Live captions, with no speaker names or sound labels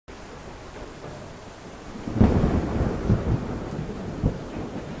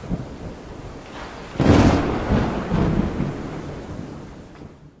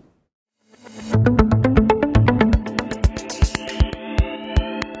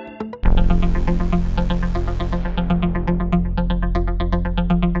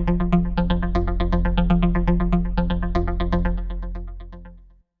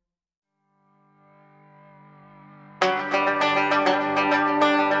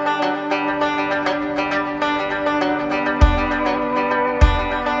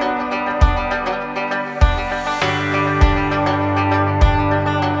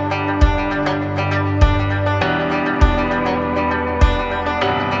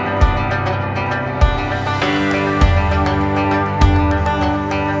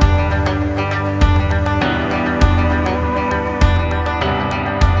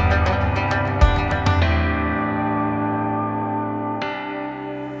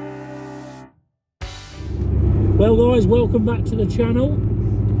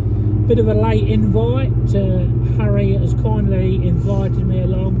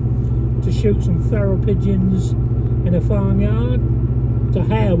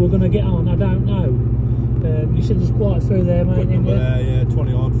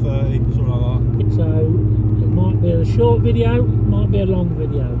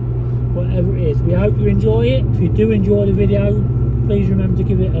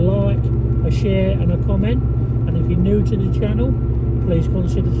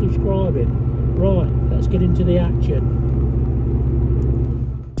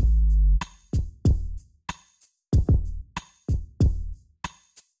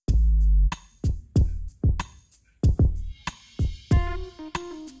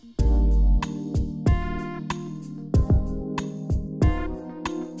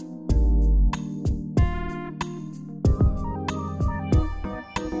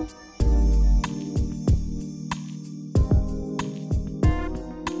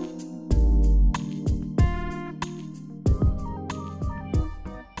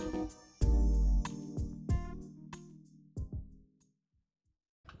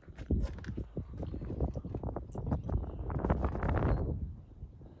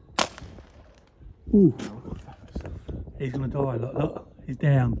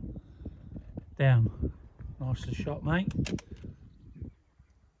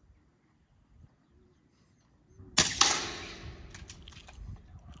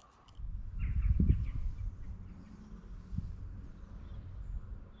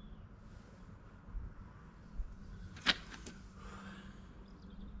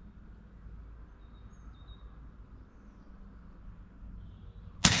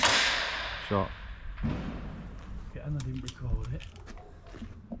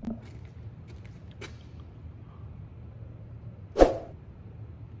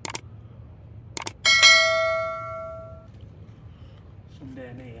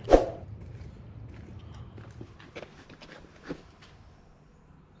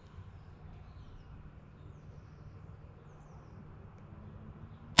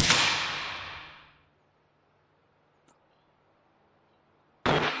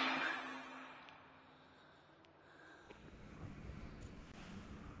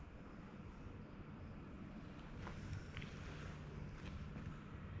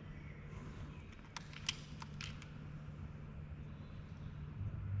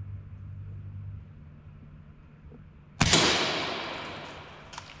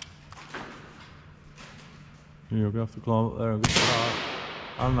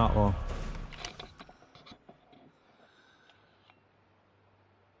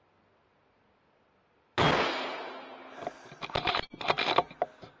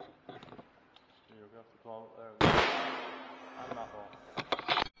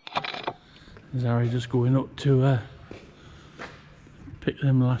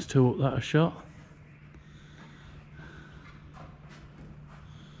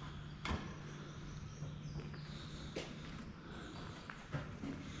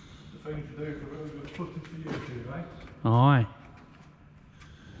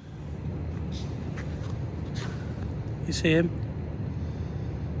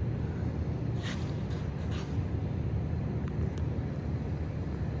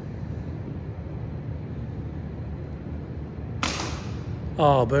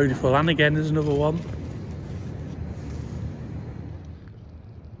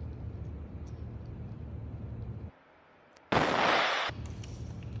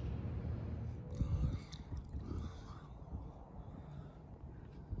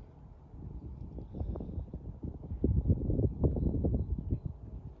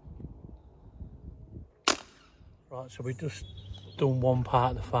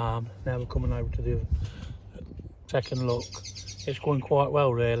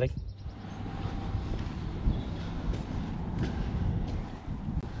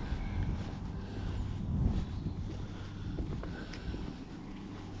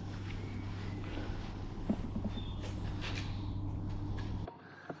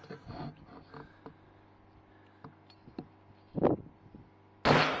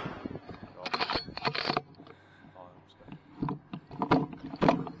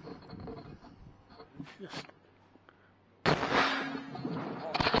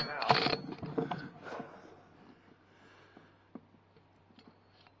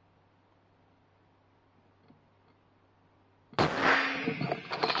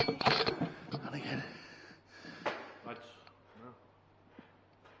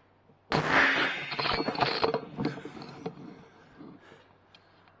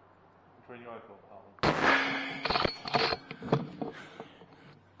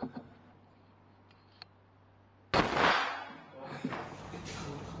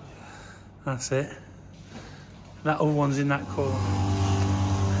That's it. That other one's in that corner.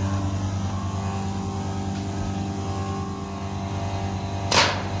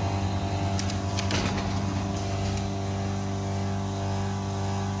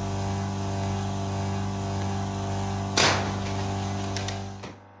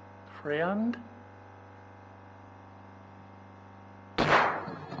 Freehand.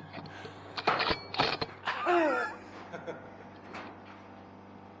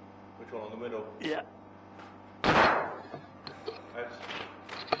 Which one, on the middle? Yeah. Yes.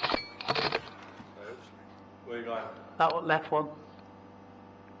 Where are you going? That one, left one.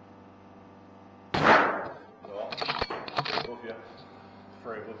 What? Above you.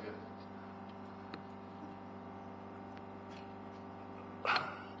 3 above you.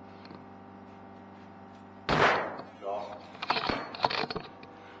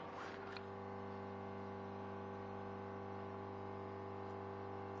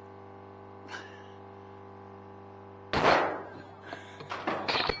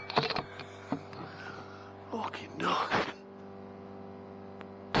 Fucking dog.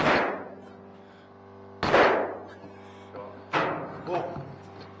 Whoa.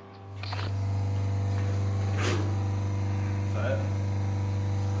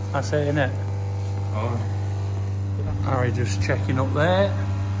 That's it, innit? Oh. Harry just checking up there.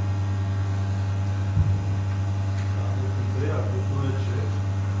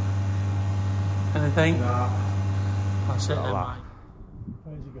 Anything? Nah. That's it then, Not mate.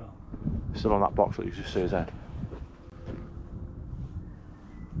 Where's he gone? Still on that box that you just see his head.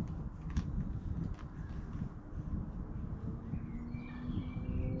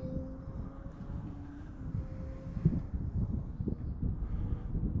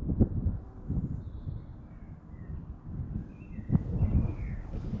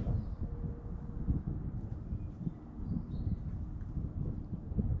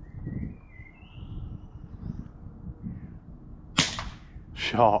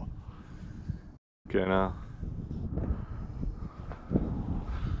 Shot. Okay now.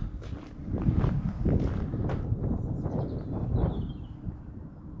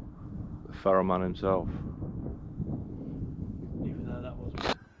 The Pharaoh man himself. Even though that was.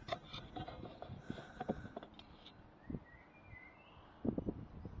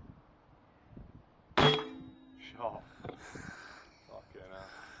 Shot. Okay now.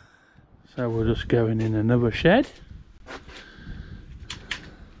 So we're just going in another shed.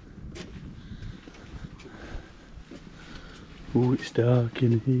 Oh, it's dark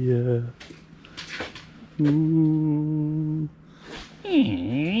in here. Ooh.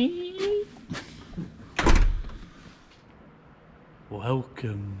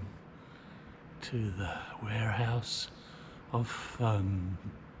 Welcome to the warehouse of fun.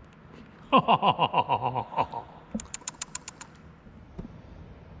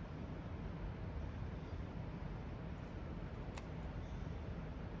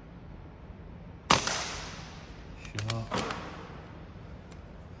 Shark.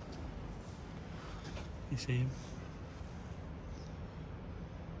 You see him?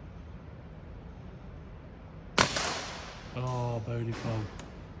 Oh, beautiful.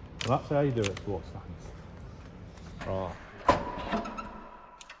 Well, that's how you do it, sports fans. Right.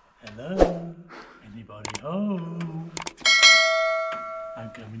 Hello? Anybody home? I'm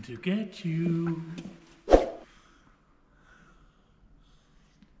coming to get you. Oh,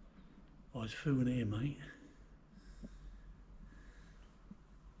 there's food in here, mate.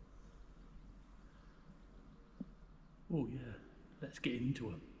 Oh yeah, let's get into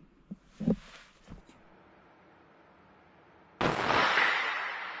it.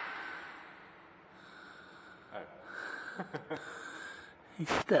 He's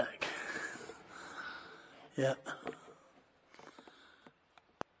stuck. Yeah.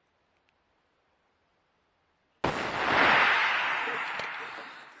 There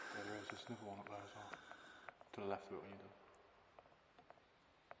is a sniffle one up there as well. To the left of it when you do.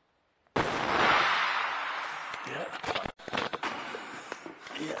 Yeah.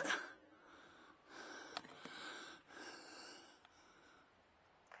 Yeah.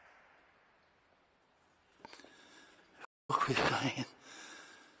 What we're saying.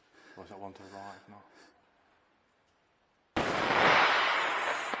 Or is that one to the right? If not.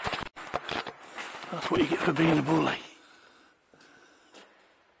 That's what you get for being a bully.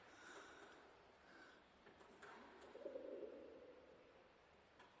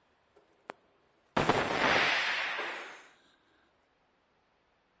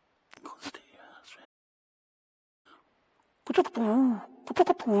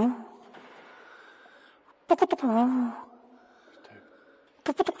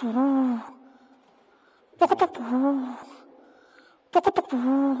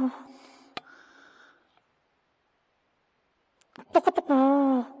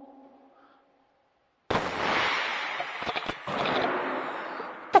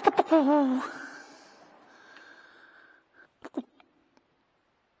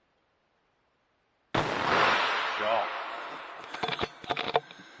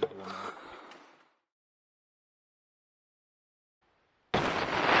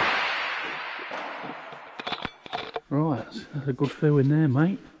 Right, that's a good few in there,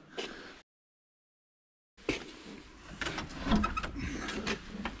 mate.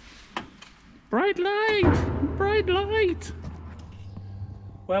 Bright light! Bright light!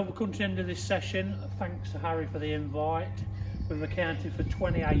 Well, we've come to the end of this session. Thanks to Harry for the invite. We've accounted for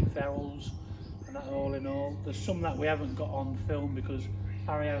 28 ferals, and that all in all. There's some that we haven't got on film because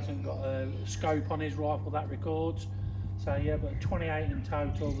Harry hasn't got a scope on his rifle that records. So yeah, but 28 in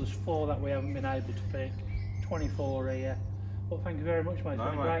total. There's 4 that we haven't been able to pick. 24 here. Well, thank you very much, mate. It's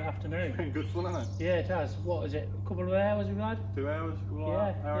been a great afternoon. It's been good fun, hasn't it? Yeah, it has. What is it? A couple of hours we've had? 2 hours,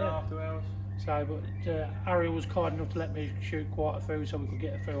 hour and a half, 2 hours. So, but Harry was kind enough to let me shoot quite a few so we could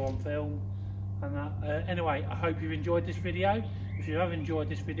get a few on film. And that. Anyway, I hope you've enjoyed this video. If you have enjoyed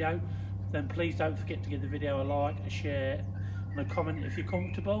this video, then please don't forget to give the video a like, a share, and a comment if you're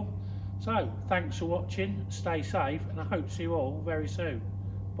comfortable. So, thanks for watching. Stay safe, and I hope to see you all very soon.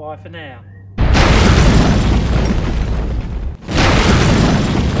 Bye for now.